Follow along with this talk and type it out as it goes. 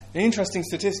An interesting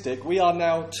statistic, we are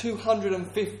now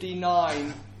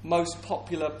 259 most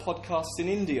popular podcasts in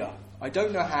India. I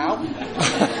don't know how.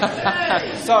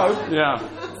 So,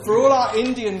 for all our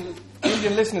Indian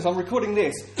listeners, I'm recording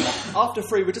this. After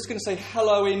 3, we're just going to say,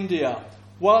 hello, India.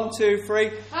 1, 2,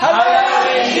 3.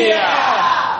 Hello, India!